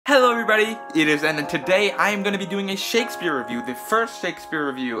everybody, it is and today I am going to be doing a Shakespeare review, the first Shakespeare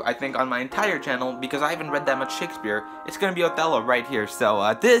review I think on my entire channel because I haven't read that much Shakespeare. It's going to be Othello right here.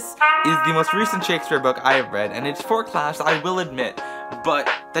 So this is the most recent Shakespeare book I have read, and it's for class, I will admit, but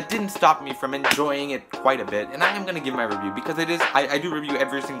that didn't stop me from enjoying it quite a bit, and I am going to give my review because it is, I do review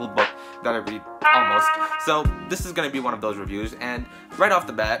every single book that I read, almost, so this is going to be one of those reviews. And right off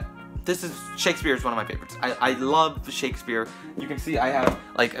the bat, Shakespeare is one of my favorites. I love Shakespeare. You can see I have,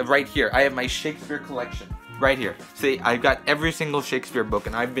 like, right here, I have my Shakespeare collection. Right here. See, I've got every single Shakespeare book,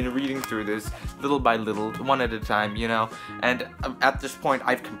 and I've been reading through this little by little, one at a time, you know. And at this point,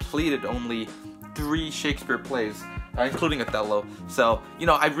 I've completed only 3 Shakespeare plays, including Othello. So, you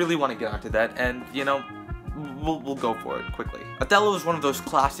know, I really want to get onto that, and, you know, we'll go for it quickly. Othello is one of those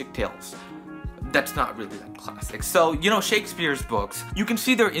classic tales that's not really that classic. So, you know, Shakespeare's books, you can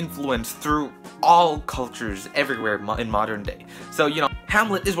see their influence through all cultures everywhere in modern day. So, you know,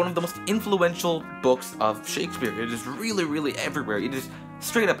 Hamlet is one of the most influential books of Shakespeare. It is really, really everywhere. It is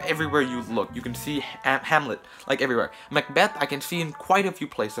straight up everywhere you look. You can see Hamlet, like, everywhere. Macbeth, I can see in quite a few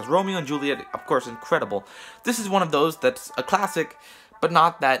places. Romeo and Juliet, of course, incredible. This is one of those that's a classic, but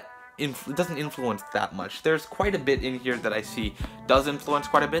not that it doesn't influence that much. There's quite a bit in here that I see does influence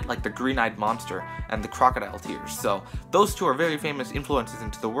quite a bit, like the green-eyed monster and the crocodile tears. So those two are very famous influences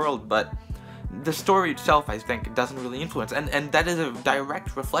into the world, but the story itself, I think, doesn't really influence, and that is a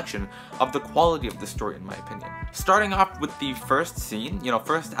direct reflection of the quality of the story, in my opinion. Starting off with the first scene, you know,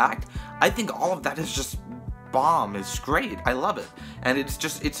 first act, I think all of that is just bomb. Is great. I love it. And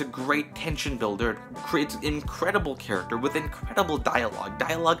it's a great tension builder. It creates incredible character with incredible dialogue.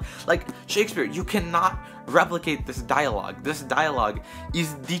 Dialogue, like Shakespeare, you cannot replicate this dialogue. This dialogue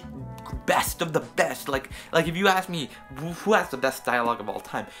is the best of the best. Like if you ask me who has the best dialogue of all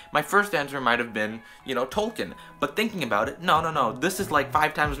time, my first answer might have been, you know, Tolkien. But thinking about it, no, this is like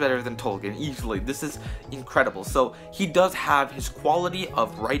 5 times better than Tolkien, easily. This is incredible. So he does have his quality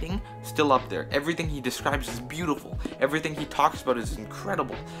of writing still up there. Everything he describes is beautiful. Everything he talks about is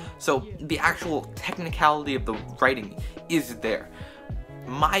incredible. So the actual technicality of the writing is there.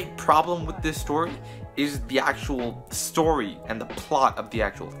 My problem with this story is the actual story and the plot of the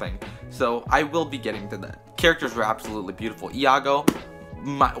actual thing. So I will be getting to that. Characters were absolutely beautiful. Iago,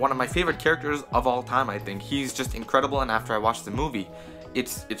 one of my favorite characters of all time, I think. He's just incredible, and after I watched the movie,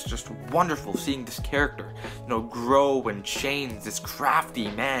 it's just wonderful seeing this character, you know, grow and change. This crafty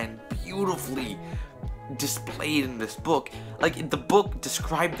man, beautifully displayed in this book. Like, the book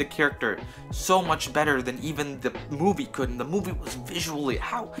described the character so much better than even the movie could, and the movie was visually,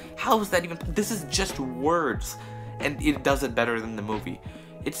 how is that even, this is just words, and it does it better than the movie.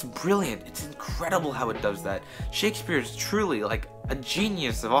 It's brilliant. It's incredible how it does that. Shakespeare is truly like a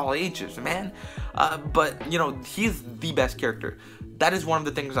genius of all ages, man. But, you know, he's the best character. That is one of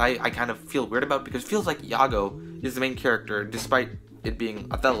the things I kind of feel weird about, because it feels like Iago is the main character despite it being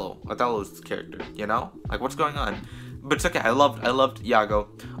Othello's character, you know? Like, what's going on? But it's okay. I loved Iago.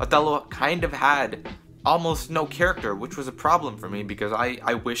 Othello kind of had almost no character, which was a problem for me, because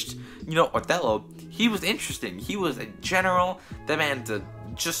I wished, you know, Othello, he was interesting. He was a general. The man's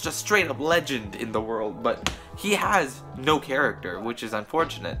just a straight up legend in the world, but he has no character, which is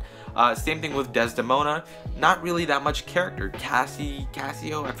unfortunate. Same thing with Desdemona, not really that much character.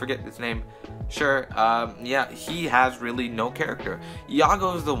 Cassio, I forget his name. Sure, yeah, he has really no character.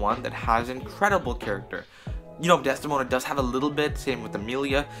 Iago is the one that has incredible character. You know, Desdemona does have a little bit, same with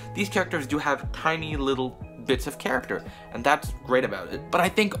Emilia. These characters do have tiny little bits of character, and that's great about it. But I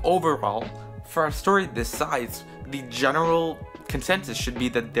think overall, for a story this size, the general consensus should be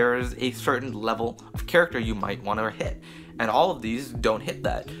that there is a certain level of character you might want to hit, and all of these don't hit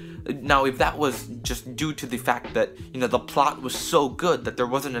that. Now, if that was just due to the fact that, you know, the plot was so good that there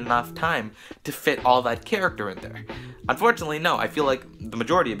wasn't enough time to fit all that character in there. Unfortunately, no, I feel like the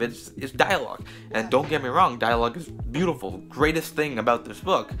majority of it is dialogue. And don't get me wrong, dialogue is beautiful, greatest thing about this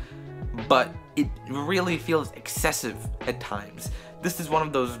book, but it really feels excessive at times. This is one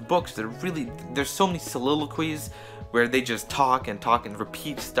of those books that really, there's so many soliloquies where they just talk and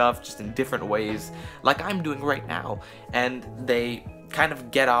repeat stuff just in different ways, like I'm doing right now, and they kind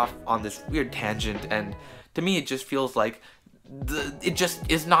of get off on this weird tangent, and to me it just feels like it just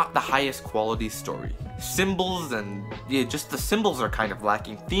is not the highest quality story. Symbols and just the symbols are kind of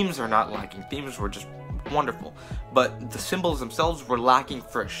lacking. Themes are not lacking. Themes were just wonderful, but the symbols themselves were lacking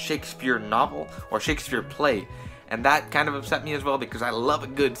for a Shakespeare novel or Shakespeare play. And that kind of upset me as well, because I love a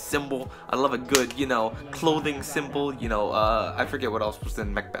good symbol. I love a good, you know, clothing symbol. You know, I forget what else was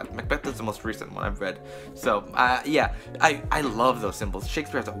in Macbeth. Macbeth is the most recent one I've read. So, yeah, I love those symbols.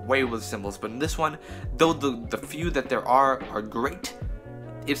 Shakespeare has a way with symbols, but in this one, though the few that there are great,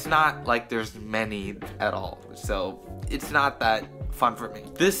 it's not like there's many at all, so it's not that fun for me.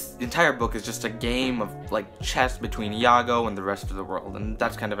 This entire book is just a game of like chess between Iago and the rest of the world, and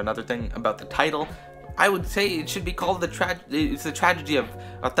that's kind of another thing about the title. I would say it should be called it's the tragedy of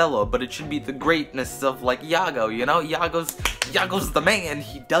Othello, but it should be the greatness of like Iago, you know? Iago's the man.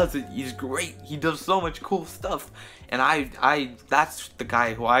 He does it. He's great. He does so much cool stuff. And that's the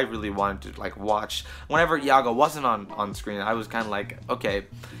guy who I really wanted to like watch. Whenever Iago wasn't on screen, I was kind of like, okay,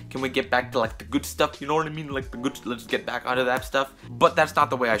 can we get back to like the good stuff? You know what I mean? Like the good, let's get back onto that stuff. But that's not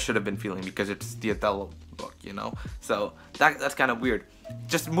the way I should have been feeling because it's the Othello book, you know? So that's kind of weird.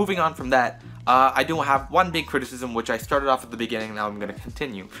 Just moving on from that, I do have one big criticism, which I started off at the beginning, now I'm going to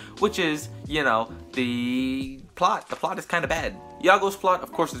continue, which is, you know, the plot. The plot is kind of bad. Iago's plot,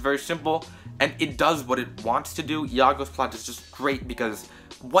 of course, is very simple, and it does what it wants to do. Iago's plot is just great because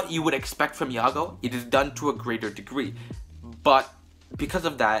what you would expect from Iago, it is done to a greater degree. But because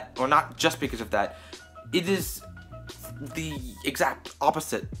of that, or not just because of that, it is the exact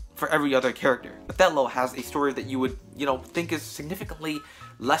opposite for every other character. Othello has a story that you would, you know, think is significantly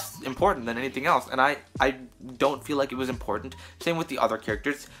less important than anything else, and I don't feel like it was important. Same with the other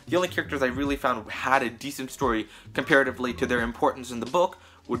characters. The only characters I really found had a decent story comparatively to their importance in the book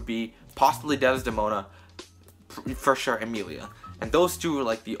would be possibly Desdemona, for sure Emilia. And those two are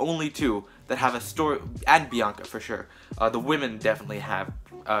like the only two that have a story, and Bianca for sure. The women definitely have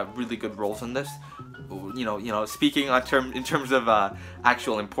really good roles in this. You know, speaking in terms of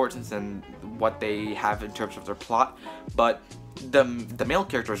actual importance and what they have in terms of their plot, but the male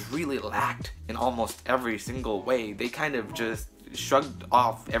characters really lacked in almost every single way. They kind of just shrugged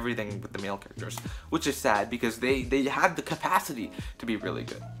off everything with the male characters, which is sad because they had the capacity to be really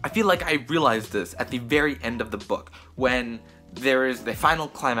good. I feel like I realized this at the very end of the book when there is the final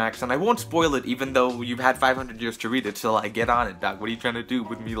climax, and I won't spoil it even though you've had 500 years to read it till I get on it, Doc. What are you trying to do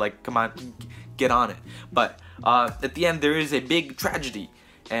with me? Like, come on, get on it. But at the end there is a big tragedy,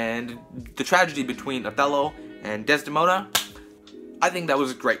 and the tragedy between Othello and Desdemona, I think that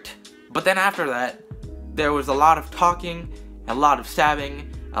was great. But then after that, there was a lot of talking, a lot of stabbing,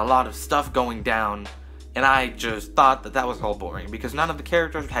 a lot of stuff going down, and I just thought that was all boring because none of the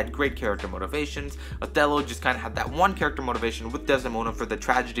characters had great character motivations. Othello just kind of had that one character motivation with Desdemona for the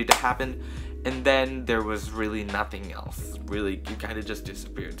tragedy to happen, and then there was really nothing else. Really, he kind of just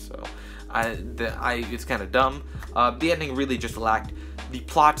disappeared. So, it's kind of dumb. The ending really just lacked. The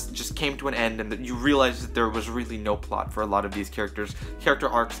plots just came to an end, and you realize that there was really no plot for a lot of these characters. Character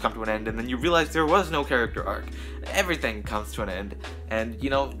arcs come to an end, and then you realize there was no character arc. Everything comes to an end, and you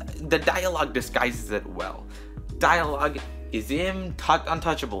know, the dialogue disguises it well. Dialogue is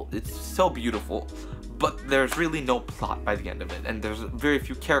untouchable. It's so beautiful. But there's really no plot by the end of it, and there's very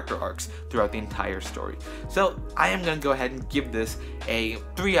few character arcs throughout the entire story. So I am going to go ahead and give this a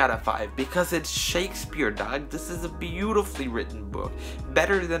 3 out of 5 because it's Shakespeare, dog. This is a beautifully written book,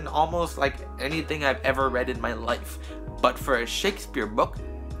 better than almost like anything I've ever read in my life. But for a Shakespeare book,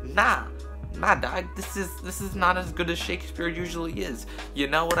 nah, dog, this is not as good as Shakespeare usually is. You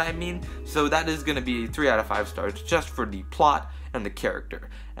know what I mean? So that is going to be 3 out of 5 stars just for the plot and the character.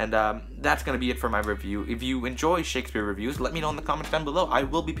 And that's going to be it for my review. If you enjoy Shakespeare reviews, let me know in the comments down below. I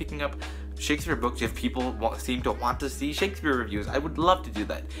will be picking up Shakespeare books if people seem to want to see Shakespeare reviews. I would love to do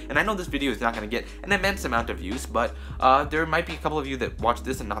that. And I know this video is not going to get an immense amount of views, but there might be a couple of you that watch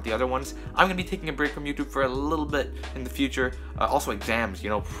this and not the other ones. I'm going to be taking a break from YouTube for a little bit in the future. Also exams, you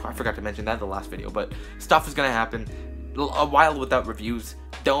know, I forgot to mention that in the last video, but stuff is going to happen. A while without reviews.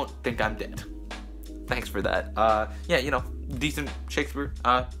 Don't think I'm dead. Thanks for that. Yeah, you know, decent Shakespeare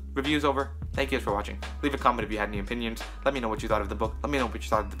reviews over. Thank you guys for watching. Leave a comment if you had any opinions. Let me know what you thought of the book. Let me know what you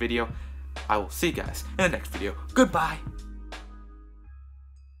thought of the video. I will see you guys in the next video. Goodbye.